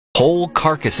Whole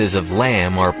carcasses of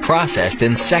lamb are processed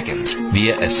in seconds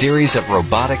via a series of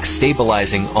robotic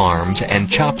stabilizing arms and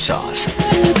chop saws.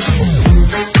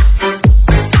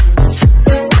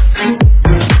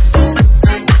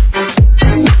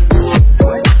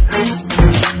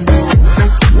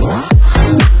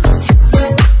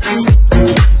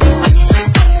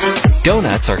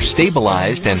 Donuts are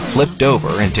stabilized and flipped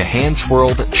over into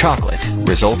hand-swirled chocolate,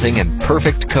 resulting in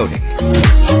perfect coating.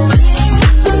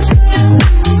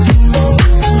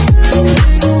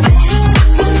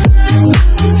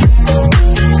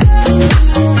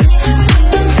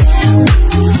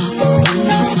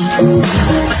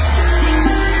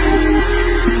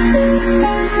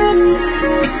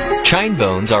 Chine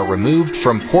bones are removed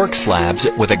from pork slabs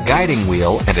with a guiding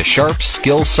wheel and a sharp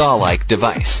skill saw-like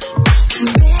device.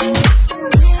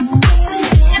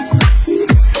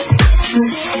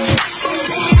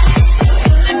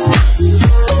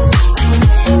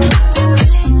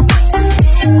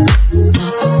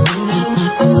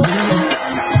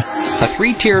 A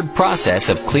three-tiered process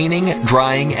of cleaning,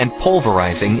 drying, and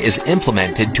pulverizing is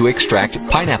implemented to extract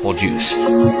pineapple juice.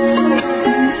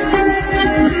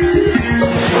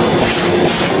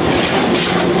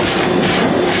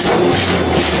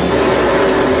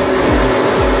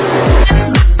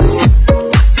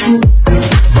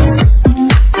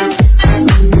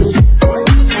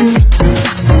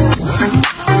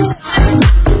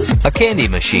 A candy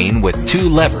machine with two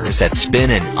levers that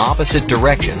spin in opposite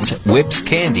directions whips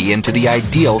candy into the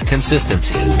ideal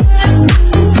consistency.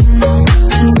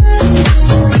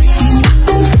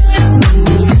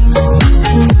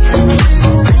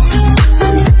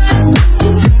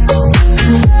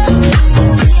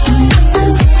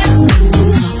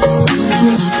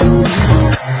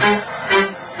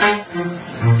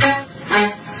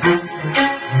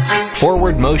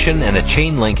 Forward motion and a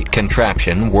chain link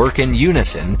contraption work in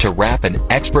unison to wrap an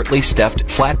expertly stuffed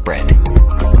flatbread.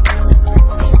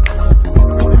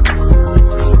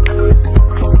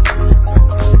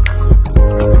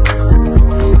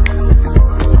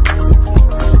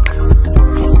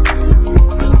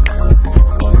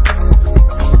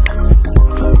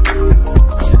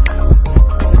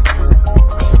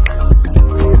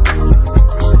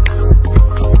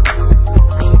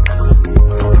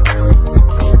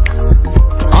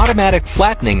 Automatic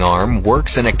flattening arm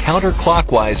works in a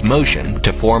counterclockwise motion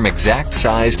to form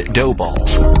exact-sized dough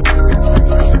balls.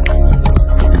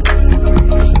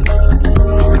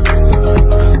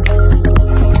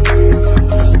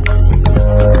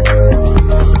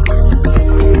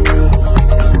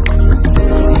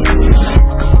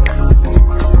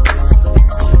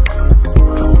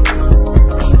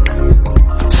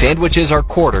 Sandwiches are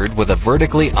quartered with a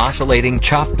vertically oscillating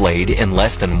chop blade in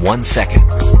less than 1 second.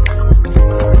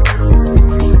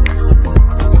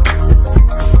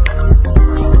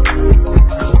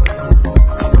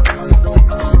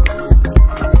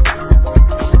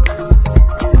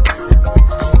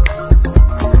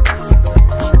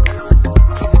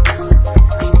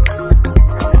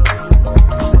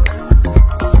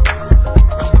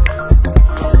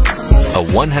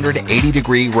 A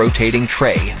 180-degree rotating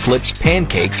tray flips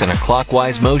pancakes in a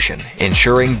clockwise motion,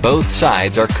 ensuring both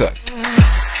sides are cooked.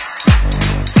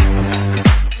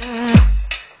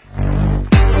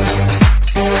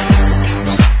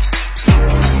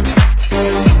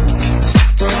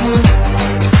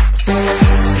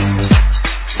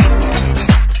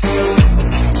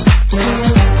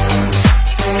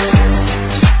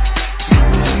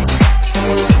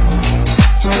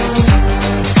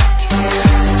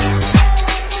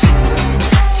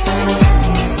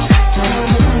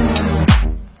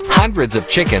 Hundreds of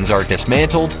chickens are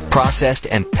dismantled, processed,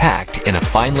 and packed in a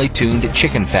finely tuned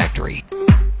chicken factory.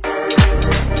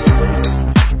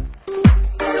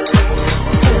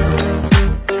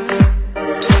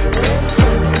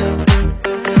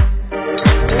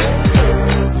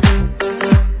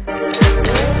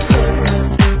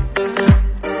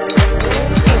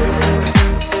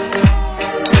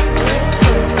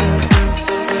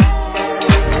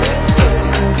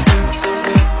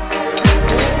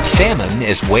 Salmon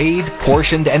is weighed,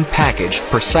 portioned, and packaged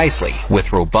precisely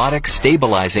with robotic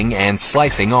stabilizing and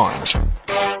slicing arms.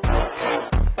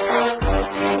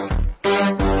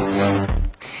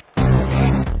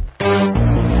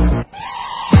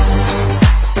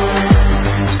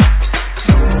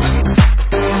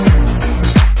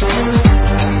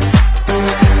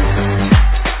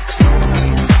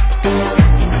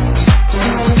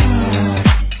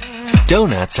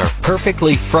 Donuts are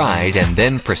perfectly fried and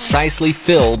then precisely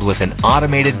filled with an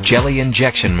automated jelly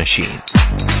injection machine.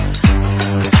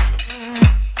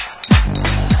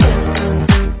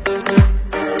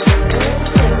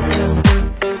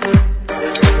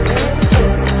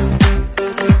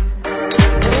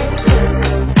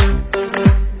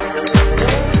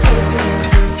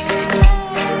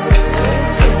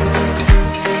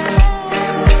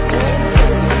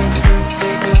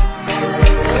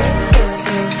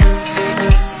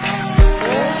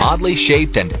 oddly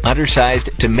shaped and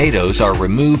undersized tomatoes are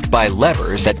removed by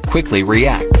levers that quickly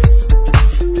react.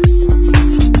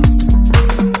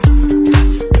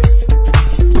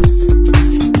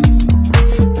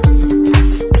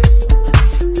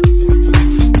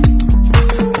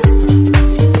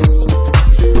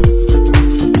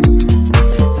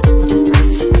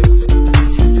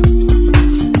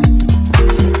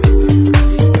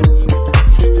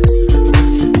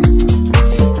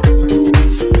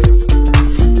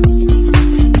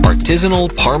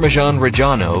 Artisanal Parmesan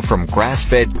Reggiano from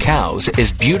grass-fed cows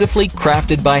is beautifully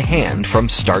crafted by hand from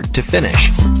start to finish.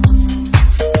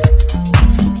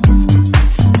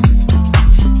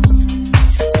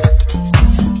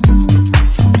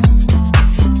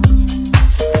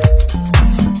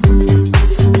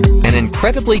 An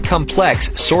incredibly complex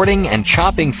sorting and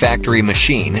chopping factory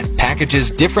machine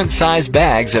packages different size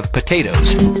bags of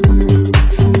potatoes.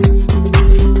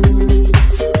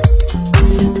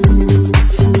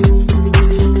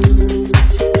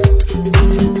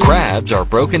 Crabs are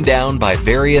broken down by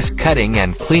various cutting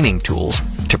and cleaning tools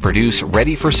to produce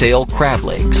ready-for-sale crab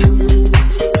legs. A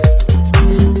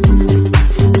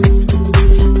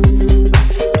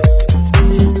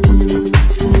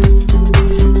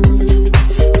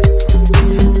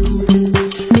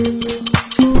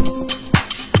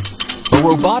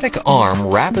robotic arm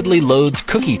rapidly loads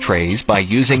cookie trays by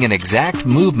using an exact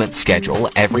movement schedule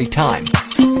every time.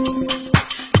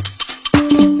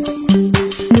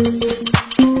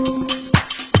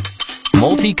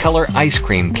 Multicolor ice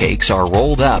cream cakes are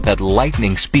rolled up at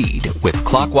lightning speed with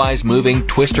clockwise moving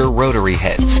twister rotary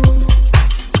heads.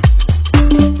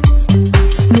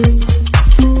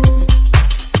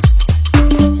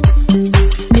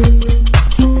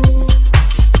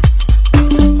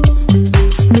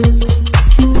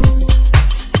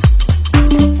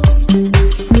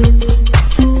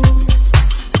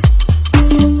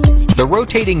 The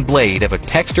rotating blade of a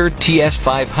Texter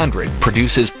TS500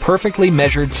 produces perfectly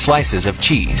measured slices of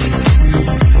cheese.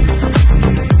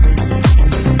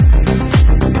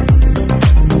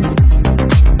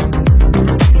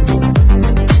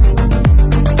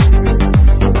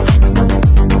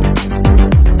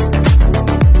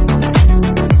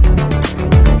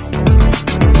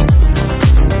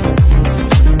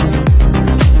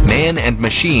 Man and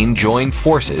machine join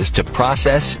forces to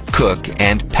process, cook,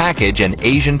 and package an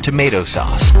Asian tomato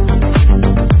sauce.